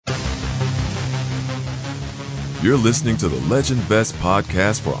You're listening to the Legend Vest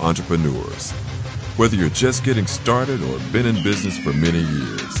podcast for entrepreneurs. Whether you're just getting started or been in business for many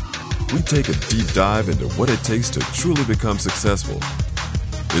years, we take a deep dive into what it takes to truly become successful.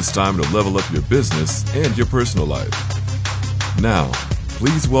 It's time to level up your business and your personal life. Now,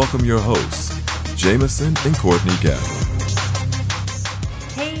 please welcome your hosts, Jameson and Courtney Gavin.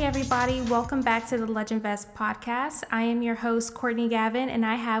 Hey everybody, welcome back to the Legend Vest podcast. I am your host, Courtney Gavin, and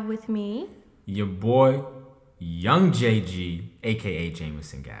I have with me your boy, Young JG, aka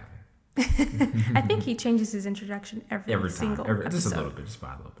Jameson Gavin. I think he changes his introduction every single episode. Just a little bit, just by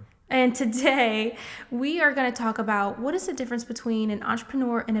a little bit. And today, we are going to talk about what is the difference between an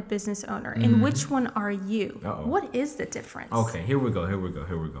entrepreneur and a business owner, and which one are you? Uh-oh. What is the difference? Okay, here we go.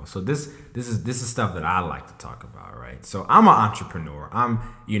 So this is stuff that I like to talk about, right? So I'm an entrepreneur. I'm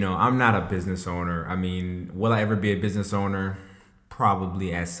not a business owner. I mean, will I ever be a business owner?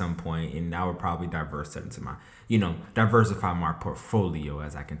 Probably at some point, and I would probably diversify my portfolio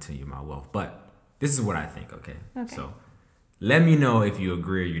as I continue my wealth. But this is what I think, okay? So let me know if you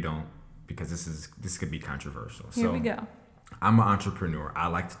agree or you don't, because this could be controversial. Here we go. I'm an entrepreneur. I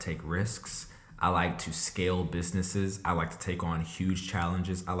like to take risks. I like to scale businesses. I like to take on huge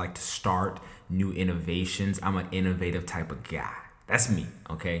challenges. I like to start new innovations. I'm an innovative type of guy. That's me,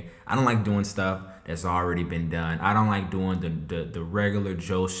 okay? I don't like doing stuff that's already been done. I don't like doing the regular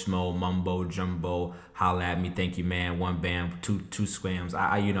Joe Schmo, mumbo jumbo, holla at me, thank you, man, one bam, two scams.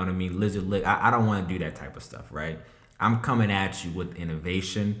 I you know what I mean? Lizard lick. I don't want to do that type of stuff, right? I'm coming at you with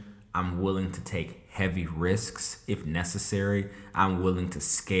innovation. I'm willing to take heavy risks if necessary. I'm willing to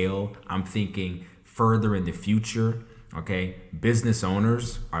scale. I'm thinking further in the future, okay? Business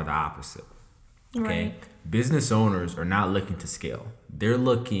owners are the opposite, okay? Right. Business owners are not looking to scale. They're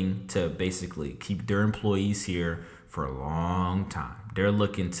looking to basically keep their employees here for a long time. They're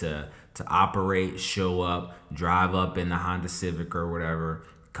looking to operate, show up, drive up in the Honda Civic or whatever,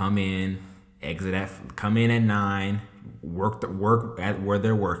 come in at 9, work at where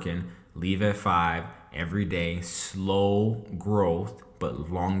they're working, leave at 5 every day. Slow growth,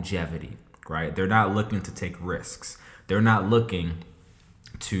 but longevity, right? They're not looking to take risks. They're not looking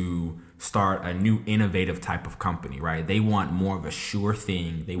to start a new innovative type of company, right? They want more of a sure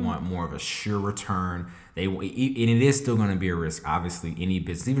thing. They want more of a sure return. And it is still going to be a risk. Obviously, any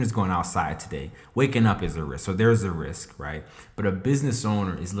business, even just going outside today, waking up is a risk. So there's a risk, right? But a business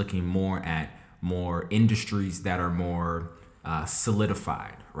owner is looking more at more industries that are more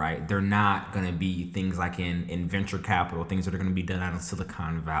solidified, right? They're not going to be things like in venture capital, things that are going to be done out in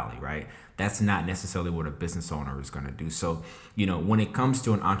Silicon Valley, right? That's not necessarily what a business owner is going to do. So, when it comes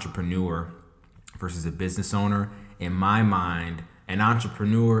to an entrepreneur versus a business owner, in my mind, an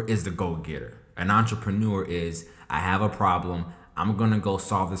entrepreneur is the go-getter. An entrepreneur is, I have a problem. I'm going to go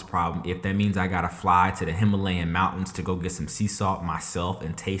solve this problem. If that means I got to fly to the Himalayan mountains to go get some sea salt myself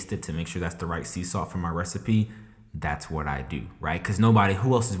and taste it to make sure that's the right sea salt for my recipe, that's what I do, right? Because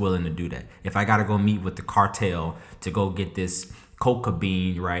who else is willing to do that? If I got to go meet with the cartel to go get this coca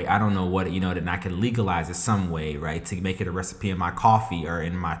bean, right? I don't know what, that I can legalize it some way, right? To make it a recipe in my coffee or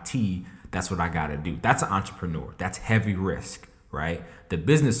in my tea, that's what I got to do. That's an entrepreneur. That's heavy risk, right? The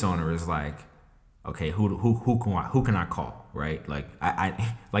business owner is like, okay, who can I call, right? Like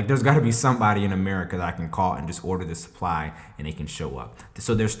I there's got to be somebody in America that I can call and just order the supply and they can show up.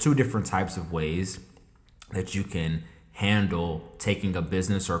 So there's two different types of ways that you can handle taking a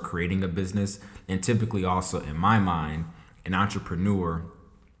business or creating a business. And typically also, in my mind, an entrepreneur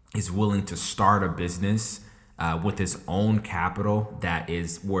is willing to start a business with his own capital. That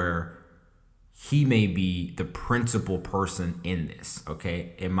is where he may be the principal person in this,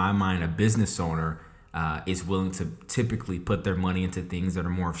 okay? In my mind, a business owner is willing to typically put their money into things that are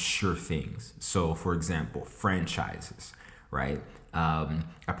more sure things. So, for example, franchises, right?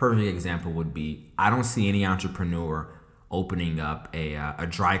 A perfect example would be, I don't see any entrepreneur opening up a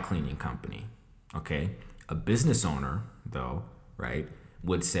dry cleaning company, okay? A business owner, though, right,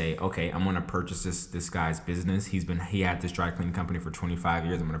 would say, okay, I'm going to purchase this guy's business. He had this dry cleaning company for 25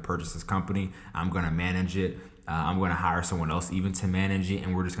 years. I'm going to purchase this company. I'm going to manage it. I'm going to hire someone else even to manage it.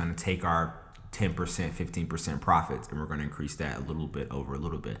 And we're just going to take our 10%, 15% profits, and we're going to increase that a little bit over a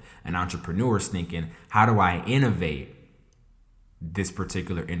little bit. An entrepreneur is thinking, how do I innovate this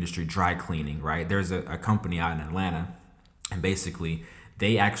particular industry, dry cleaning, right? There's a company out in Atlanta, and basically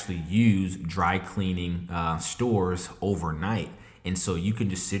they actually use dry cleaning stores overnight. And so you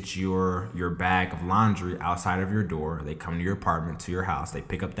can just sit your bag of laundry outside of your door. They come to your apartment, to your house. They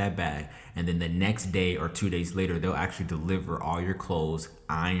pick up that bag. And then the next day or 2 days later, they'll actually deliver all your clothes,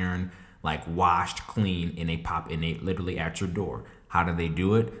 ironed, like washed, clean, and they literally at your door. How do they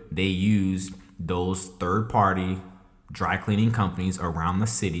do it? They use those third-party dry cleaning companies around the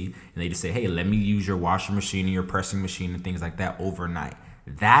city, and they just say, hey, let me use your washing machine and your pressing machine and things like that overnight.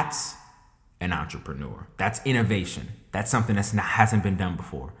 That's an entrepreneur. That's innovation. That's something that hasn't been done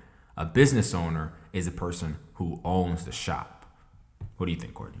before. A business owner is a person who owns the shop. What do you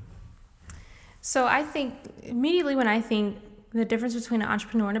think, Courtney? So I think immediately when I think the difference between an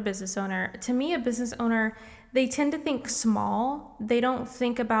entrepreneur and a business owner, to me, a business owner, they tend to think small. They don't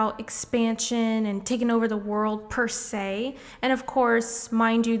think about expansion and taking over the world per se. And of course,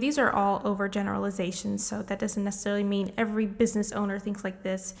 mind you, these are all overgeneralizations. So that doesn't necessarily mean every business owner thinks like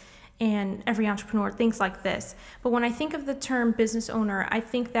this and every entrepreneur thinks like this. But when I think of the term business owner, I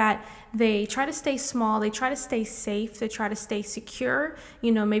think that they try to stay small, they try to stay safe, they try to stay secure.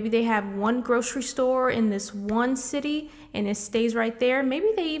 You know, maybe they have one grocery store in this one city and it stays right there.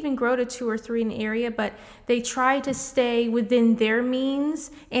 Maybe they even grow to 2 or 3 in the area, but they try to stay within their means,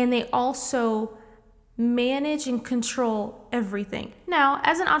 and they also manage and control everything. Now,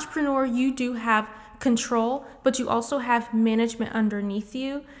 as an entrepreneur, you do have control, but you also have management underneath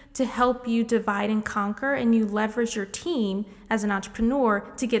you to help you divide and conquer, and you leverage your team as an entrepreneur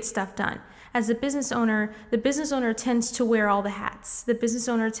to get stuff done. As a business owner, the business owner tends to wear all the hats. The business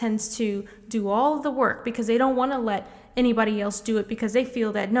owner tends to do all of the work because they don't want to let anybody else do it, because they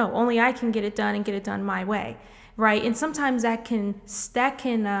feel that no, only I can get it done and get it done my way, right? And sometimes that can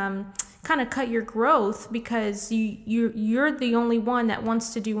kind of cut your growth, because you're the only one that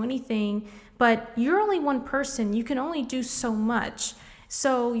wants to do anything, but you're only one person. You can only do so much,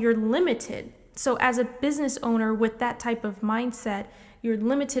 so you're limited. So as a business owner with that type of mindset, you're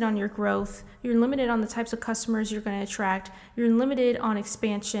limited on your growth. You're limited on the types of customers you're going to attract. You're limited on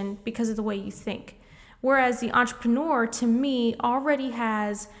expansion because of the way you think. Whereas the entrepreneur, to me, already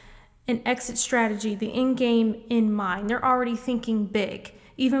has an exit strategy, the end game in mind. They're already thinking big,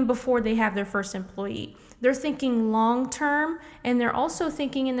 even before they have their first employee. They're thinking long term, and they're also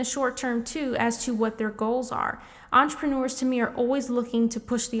thinking in the short term too as to what their goals are. Entrepreneurs, to me, are always looking to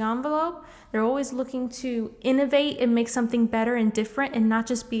push the envelope. They're always looking to innovate and make something better and different, and not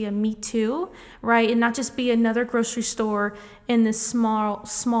just be a me too, right? And not just be another grocery store in this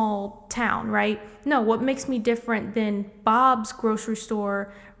small town, right? No, what makes me different than Bob's grocery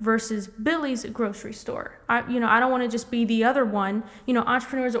store versus Billy's grocery store? I don't want to just be the other one.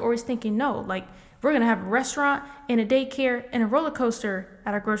 Entrepreneurs are always thinking, no, like, we're going to have a restaurant and a daycare and a roller coaster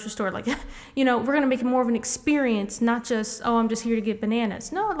at our grocery store. Like, we're going to make it more of an experience, not just, oh, I'm just here to get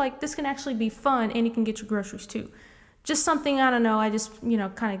bananas. No, like, this can actually be fun, and you can get your groceries too. Just something, I don't know, I just,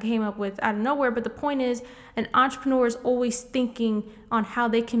 kind of came up with out of nowhere. But the point is, an entrepreneur is always thinking on how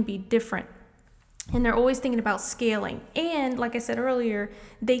they can be different. And they're always thinking about scaling. And like I said earlier,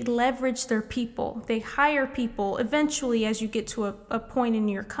 they leverage their people. They hire people. Eventually, as you get to a point in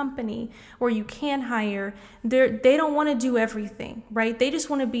your company where you can hire, they don't want to do everything, right? They just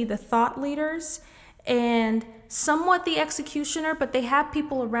want to be the thought leaders and somewhat the executioner, but they have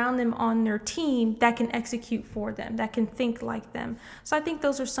people around them on their team that can execute for them, that can think like them. So I think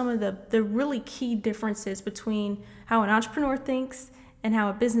those are some of the really key differences between how an entrepreneur thinks and how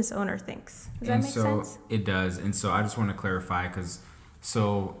a business owner thinks. Does that make sense? It does. And so I just want to clarify, because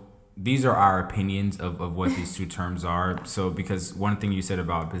these are our opinions of what these two terms are. So because one thing you said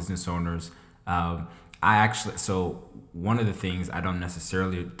about business owners, one of the things I don't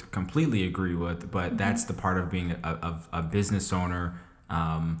necessarily completely agree with, but that's the part of being a business owner,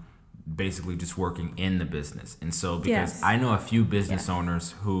 basically just working in the business. And so because I know a few business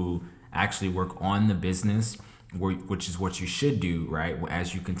owners who actually work on the business, which is what you should do, right,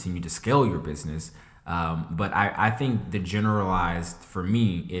 as you continue to scale your business. But I think the generalized for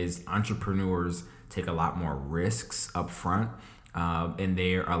me is entrepreneurs take a lot more risks up front, and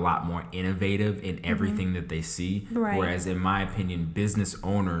they're a lot more innovative in everything that they see. Right. Whereas in my opinion, business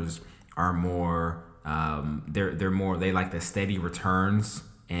owners are more, they like the steady returns,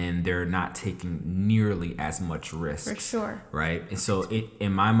 and they're not taking nearly as much risk. For sure. Right? And so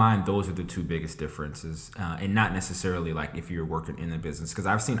in my mind, those are the two biggest differences. And not necessarily like if you're working in the business. Because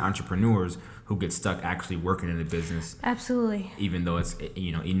I've seen entrepreneurs who get stuck actually working in the business. Absolutely. Even though it's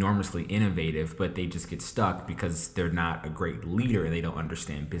enormously innovative, but they just get stuck because they're not a great leader and they don't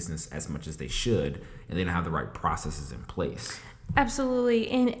understand business as much as they should, and they don't have the right processes in place. Absolutely.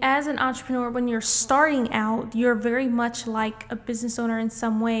 And as an entrepreneur, when you're starting out, you're very much like a business owner in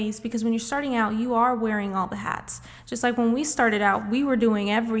some ways, because when you're starting out, you are wearing all the hats. Just like when we started out, we were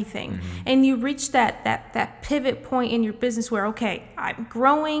doing everything. And you reach that pivot point in your business where, okay, I'm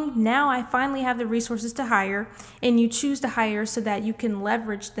growing. Now I finally have the resources to hire, and you choose to hire so that you can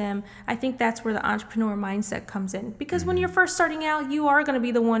leverage them. I think that's where the entrepreneur mindset comes in. Because when you're first starting out, you are going to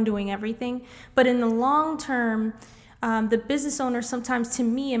be the one doing everything. But in the long term, the business owner sometimes, to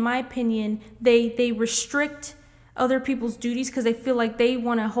me, in my opinion, they restrict other people's duties because they feel like they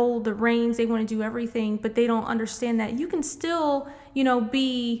want to hold the reins, they want to do everything, but they don't understand that you can still,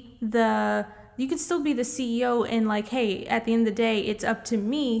 be the CEO, and like, hey, at the end of the day, it's up to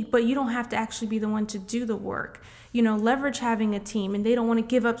me, but you don't have to actually be the one to do the work. Leverage having a team, and they don't want to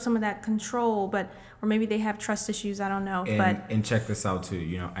give up some of that control, or maybe they have trust issues, I don't know. And check this out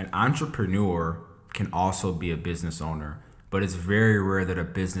too, an entrepreneur can also be a business owner, but it's very rare that a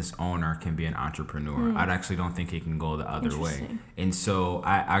business owner can be an entrepreneur. I actually don't think it can go the other way. And so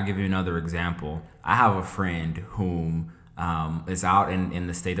I'll give you another example. I have a friend whom is out in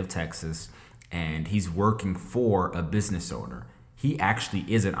the state of Texas, and he's working for a business owner. He actually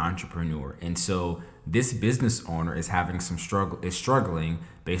is an entrepreneur. And so this business owner is having struggling.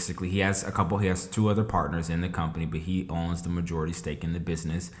 Basically, he has two other partners in the company, but he owns the majority stake in the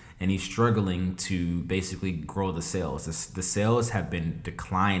business, and he's struggling to basically grow the sales. The sales have been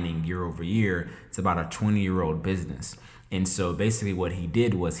declining year over year. It's about a 20-year-old business. And so basically what he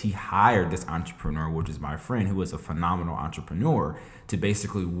did was he hired this entrepreneur, which is my friend, who is a phenomenal entrepreneur, to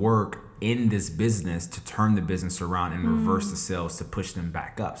basically work in this business to turn the business around and reverse the sales to push them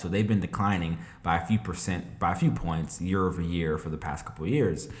back up. So they've been declining by a few points year over year for the past couple of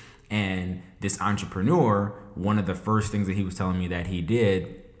years. And this entrepreneur, one of the first things that he was telling me that he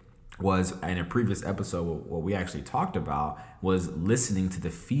did was, in a previous episode, what we actually talked about was listening to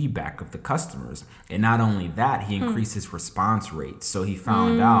the feedback of the customers. And not only that, he increased his response rates. So he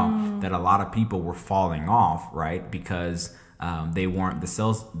found out that a lot of people were falling off, right? Because they weren't, the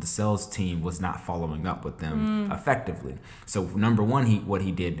sales team was not following up with them effectively. So number one, what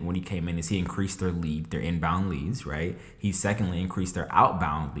he did when he came in is he increased their inbound leads, right? He secondly increased their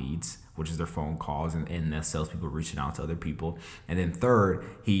outbound leads, which is their phone calls and the salespeople reaching out to other people. And then third,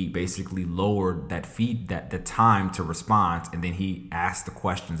 he basically lowered the time to response, and then he asked the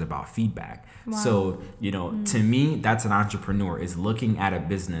questions about feedback. Wow. So, to me, that's an entrepreneur, is looking at a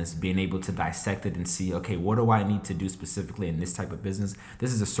business, being able to dissect it and see, okay, what do I need to do specifically in this type of business?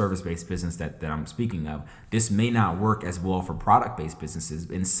 This is a service-based business that I'm speaking of. This may not work as well for product-based businesses.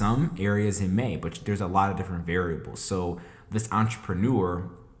 In some areas it may, but there's a lot of different variables. So this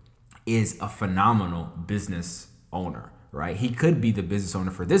entrepreneur is a phenomenal business owner, right? He could be the business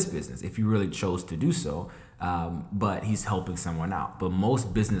owner for this business if he really chose to do so, but he's helping someone out. But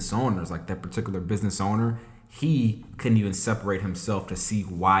most business owners, like that particular business owner, he couldn't even separate himself to see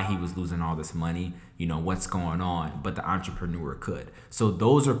why he was losing all this money, what's going on, but the entrepreneur could. So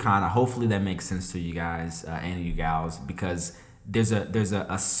those are hopefully that makes sense to you guys and you gals, because there's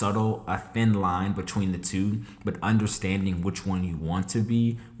a subtle, thin line between the two, but understanding which one you want to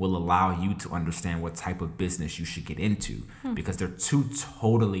be will allow you to understand what type of business you should get into, because they're two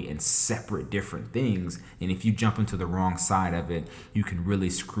totally and separate different things. And if you jump into the wrong side of it, you can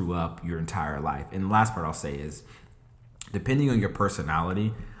really screw up your entire life. And the last part I'll say is, depending on your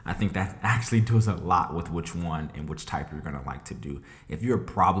personality, I think that actually does a lot with which one and which type you're going to like to do. If you're a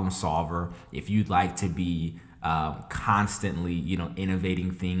problem solver, if you'd like to be constantly,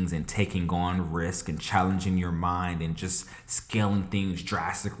 innovating things and taking on risk and challenging your mind and just scaling things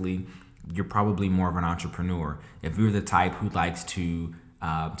drastically, you're probably more of an entrepreneur. If you're the type who likes to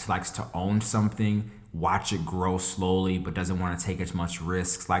own something, watch it grow slowly, but doesn't want to take as much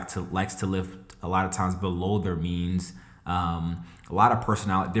risks, likes to live a lot of times below their means, a lot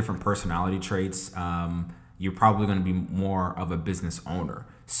of different personality traits, you're probably going to be more of a business owner.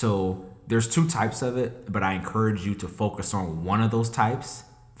 So there's two types of it, but I encourage you to focus on one of those types,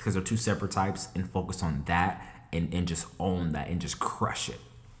 because they're two separate types, and focus on that and just own that and just crush it.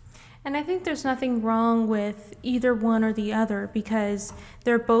 And I think there's nothing wrong with either one or the other, because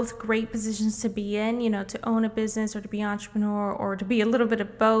they're both great positions to be in. To own a business or to be an entrepreneur or to be a little bit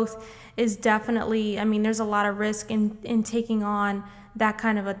of both is definitely, there's a lot of risk in taking on that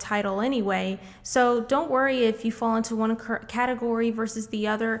kind of a title anyway. So don't worry if you fall into one category versus the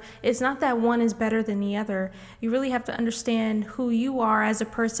other. It's not that one is better than the other. You really have to understand who you are as a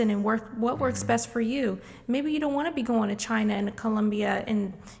person and what works best for you. Maybe you don't want to be going to China and Colombia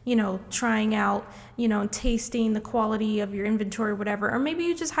and, trying out, tasting the quality of your inventory or whatever, or maybe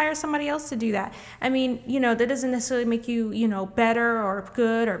you just hire somebody else to do that. I mean, that doesn't necessarily make you, better or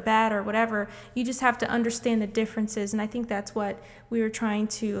good or bad or whatever. You just have to understand the differences. And I think that's what we were trying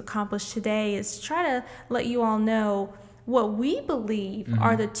to accomplish today, is try to let you all know what we believe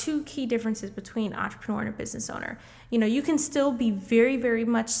are the two key differences between entrepreneur and a business owner. You can still be very, very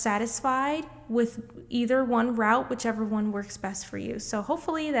much satisfied with either one route, whichever one works best for you. So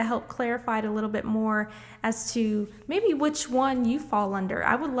hopefully that helped clarify it a little bit more as to maybe which one you fall under.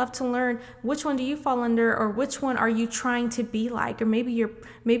 I would love to learn which one do you fall under, or which one are you trying to be like, or maybe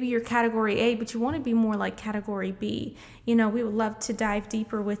you're category A, but you want to be more like category B. We would love to dive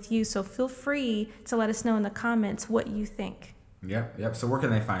deeper with you. So feel free to let us know in the comments what you think. Yep. So where can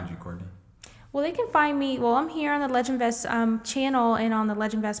they find you, Courtney? Well, they can find me. Well, I'm here on the LegendVest channel and on the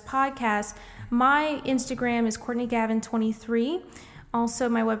LegendVest podcast. My Instagram is CourtneyGavin23. Also,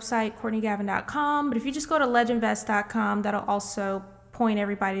 my website, CourtneyGavin.com. But if you just go to LegendVest.com, that'll also point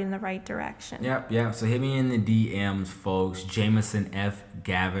everybody in the right direction. Yep. So hit me in the DMs, folks. Jameson F.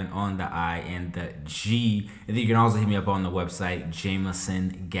 Gavin on the I and the G. And then you can also hit me up on the website,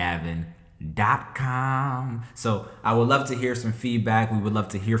 JamesonGavin.com. So I would love to hear some feedback. We would love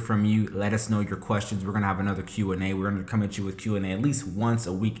to hear from you. Let us know your questions. We're going to have another Q&A. We're going to come at you with Q&A at least once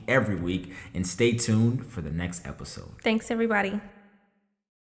a week, every week. And stay tuned for the next episode. Thanks, everybody.